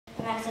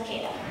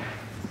Maxicata.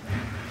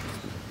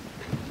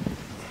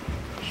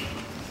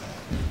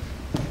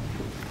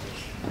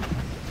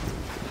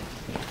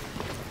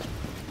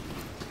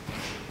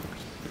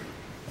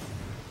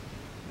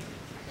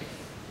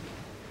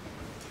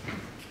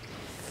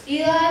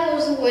 Eli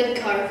was a wood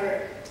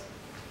carver.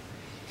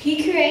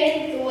 He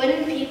created the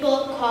wooden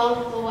people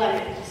called the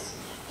Lemmings.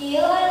 Eli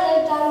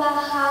lived on the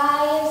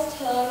highest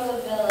hill in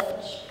the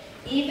village.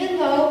 Even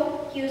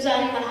though he was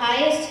on the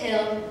highest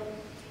hill,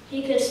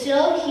 he could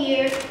still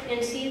hear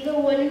and see the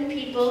wooden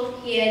people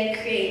he had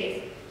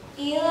created.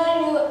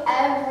 Eli knew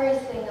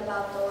everything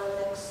about the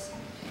Lemmings.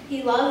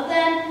 He loved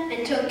them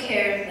and took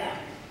care of them.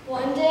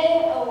 One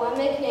day, a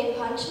Lemmick named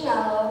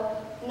Punchinello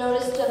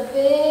noticed a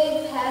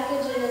big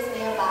package in his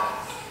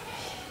mailbox.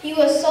 He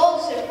was so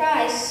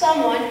surprised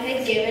someone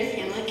had given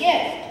him a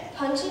gift.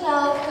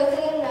 Punchinello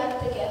quickly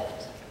unwrapped the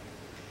gift.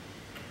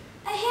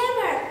 A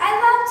hammer I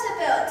love to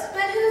build,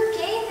 but who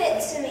gave it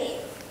to me?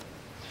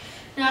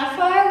 Not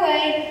far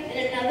away,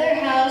 in another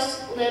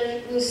house,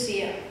 lived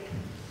Lucia.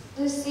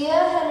 Lucia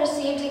had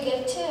received a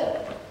gift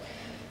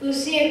too.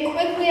 Lucia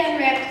quickly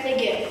unwrapped the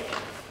gift.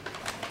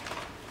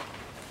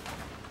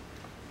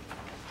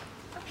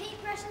 A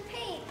paintbrush and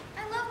paint.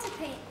 I love to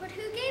paint, but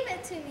who gave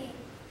it to me?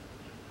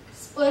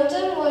 Splint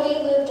and Woody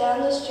lived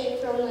down the street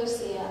from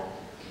Lucia.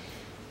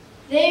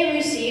 They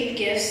received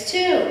gifts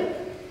too.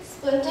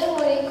 Splint and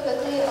Woody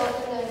quickly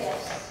opened their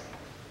gifts.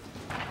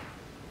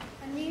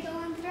 A needle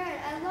and thread.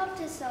 I love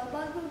to sew,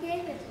 but who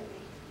gave it to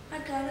me? I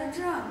got a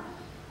drum.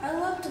 I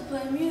love to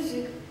play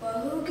music, but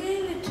who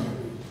gave it to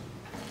me?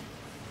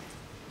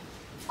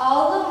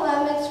 All the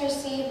Lemmings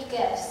received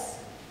gifts.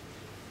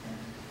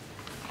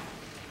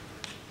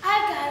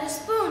 I got a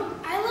spoon.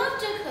 I love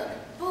to cook,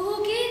 but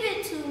who gave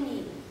it to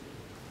me?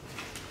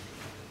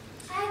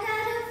 I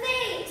got a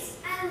vase.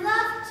 I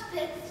love to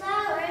pick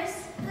flowers,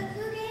 but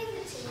who gave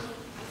it to me?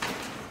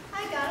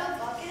 I got a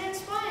bucket and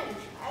sponge.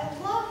 I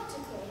love to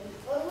clean,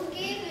 but who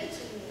gave it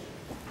to me?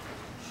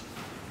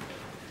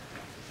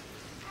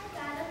 I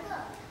got a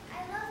book. I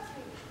love to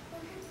read,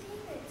 but who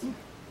gave it to me?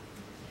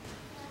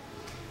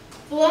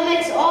 The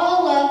Lemmings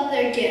all loved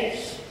their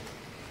gifts.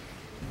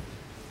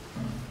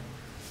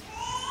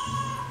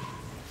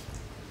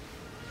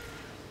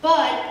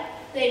 But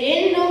they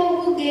didn't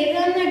know who gave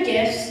them their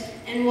gifts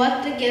and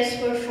what the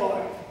gifts were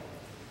for.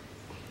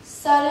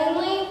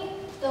 Suddenly,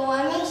 the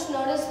Lemmings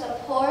noticed a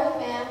poor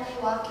family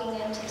walking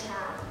into town.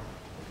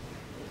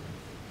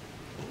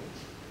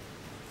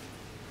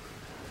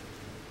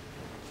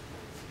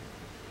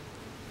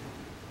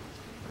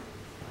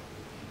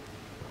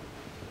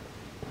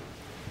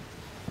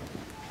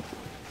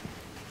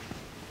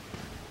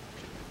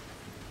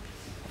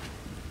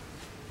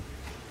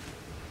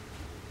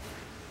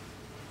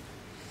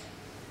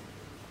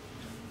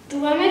 The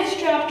Lemmings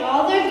dropped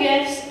all their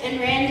gifts and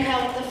ran to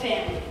help the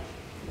family.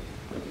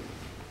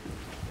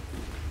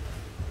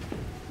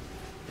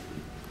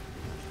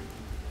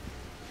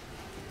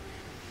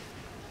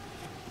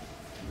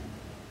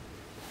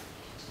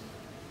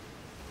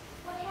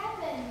 What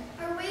happened?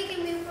 Our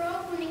wagon we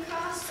broke when we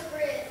crossed the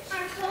bridge.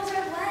 Our clothes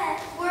are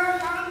wet. We're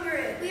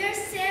hungry. We are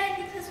sad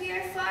because we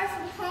are far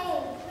from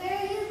home. Where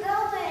are you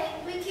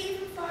going? We came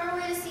from far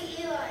away to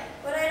see Eli.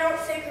 But I don't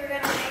think we're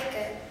gonna make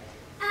it.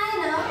 I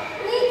know.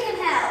 We can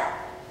help.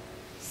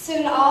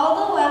 Soon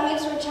all the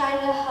Lemmings were trying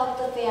to help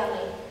the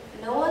family.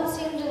 No one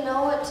seemed to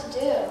know what to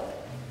do.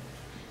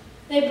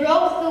 They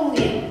broke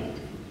the wheel.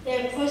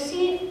 They were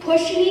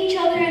pushing each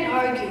other and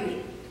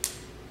arguing.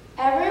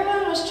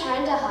 Everyone was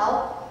trying to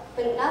help,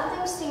 but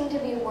nothing seemed to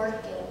be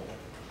working.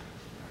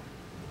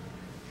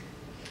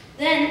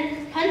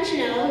 Then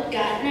Punchinello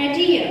got an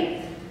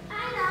idea.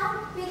 I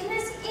know. We can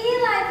ask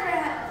Eli for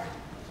help.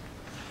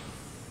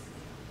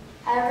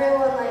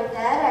 Everyone liked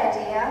that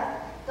idea.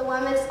 The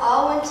Lemmings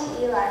all went to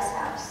Eli's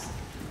house.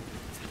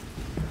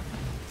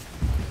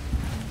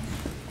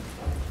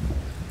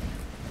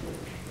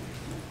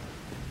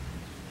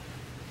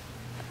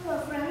 Hello,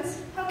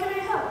 friends. How can I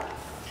help?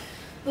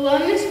 The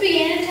Lemmings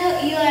began to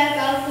tell Eli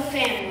about the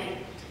family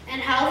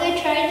and how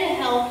they tried to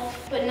help,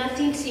 but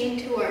nothing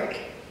seemed to work.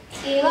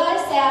 Eli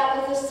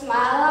sat with a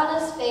smile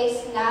on his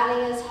face,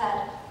 nodding his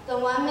head. The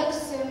Lemmings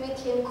soon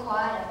became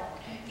quiet.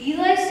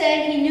 Eli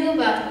said he knew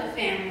about the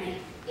family.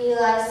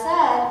 Eli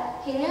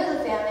said he knew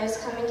the family was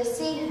coming to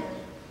see him.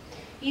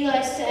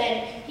 Eli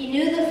said he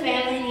knew the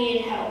family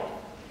needed help.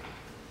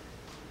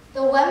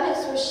 The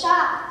Lemmings were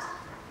shocked.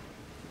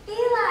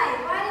 Eli,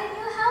 why didn't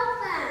you help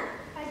them?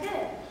 I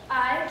did.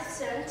 I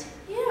sent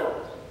you.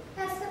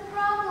 That's the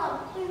problem.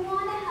 We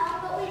want to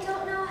help, but we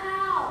don't know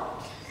how.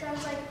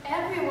 Sounds like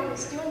everyone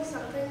is doing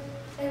something,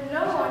 and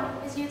no one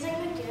is using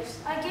the gifts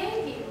I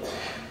gave you.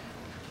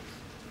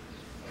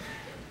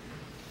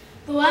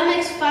 The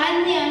Lemmings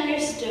finally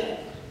understood.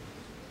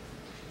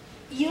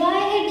 Eli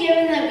had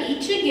given them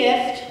each a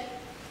gift,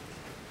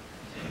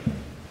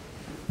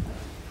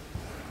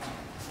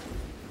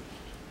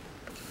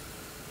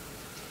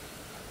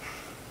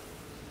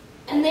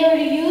 and they were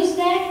to use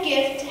that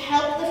gift to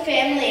help the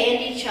family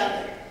and each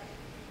other.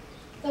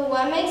 The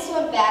Lemmings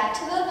went back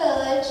to the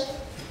village.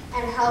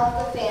 and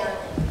help the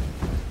family.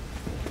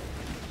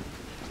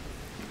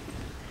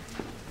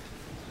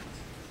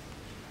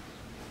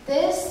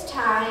 This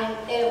time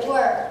it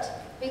worked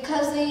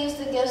because they used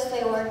the gifts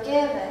they were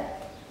given.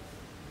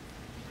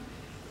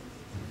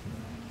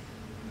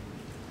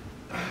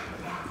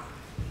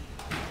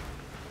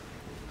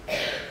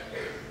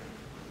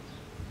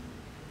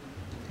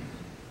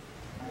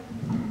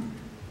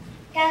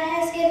 God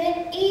has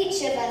given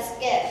each of us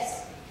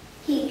gifts.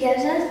 He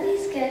gives us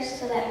these gifts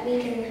so that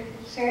we can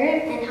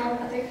serve and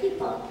help other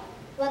people.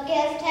 What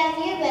gift have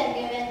you been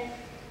given?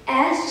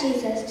 Ask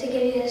Jesus to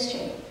give you the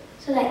strength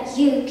so that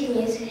you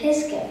can use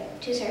his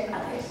gift to serve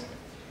others.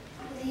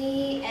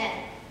 The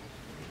end.